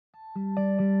Yes,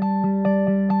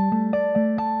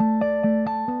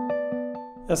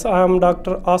 I am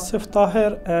Dr. Asif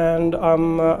Tahir, and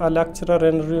I'm a lecturer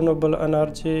in renewable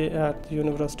energy at the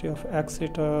University of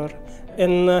Exeter.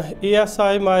 In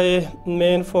ESI, my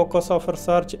main focus of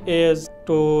research is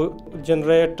to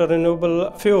generate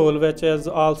renewable fuel, which is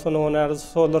also known as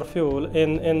solar fuel.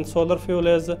 In solar fuel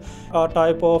is a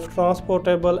type of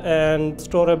transportable and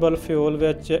storable fuel,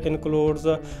 which includes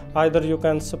either you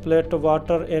can split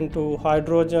water into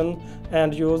hydrogen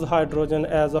and use hydrogen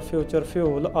as a future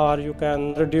fuel, or you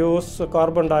can reduce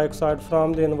carbon dioxide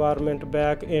from the environment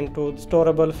back into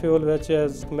storable fuel, which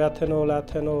is methanol,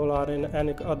 ethanol, or in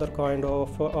any other kind of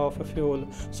fuel.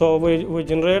 So we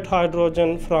generate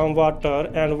hydrogen from water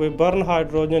and we burn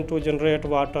hydrogen to generate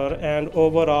water, and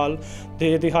overall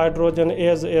the hydrogen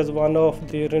is one of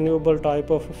the renewable type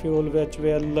of fuel which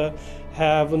will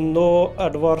have no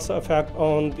adverse effect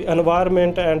on the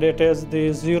environment, and it is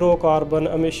the zero carbon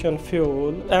emission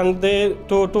fuel. And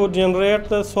to generate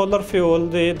the solar fuel,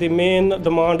 the main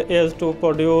demand is to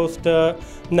produce the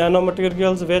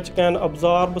nanomaterials which can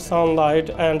absorb sunlight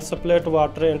and split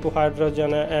water into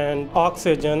hydrogen and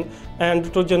oxygen.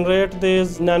 And to generate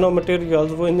these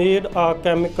nanomaterials, we need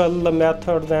chemical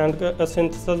methods and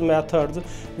synthesis methods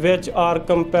which are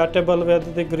compatible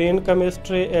with the green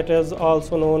chemistry. It is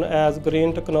also known as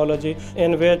green technology,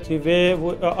 in which the way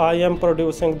I am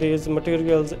producing these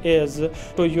materials is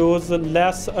to use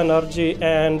less energy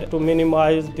and to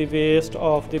minimize the waste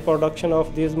of the production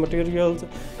of these materials.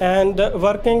 And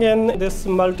working in this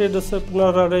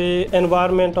multidisciplinary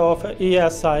environment of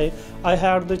ESI, I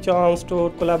had the chance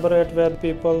to collaborate with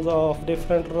people of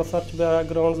different research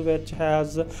backgrounds, which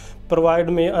has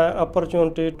provided me an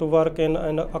opportunity to work in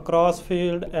across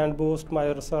field and boost my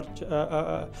research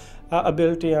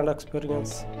ability and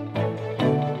experience.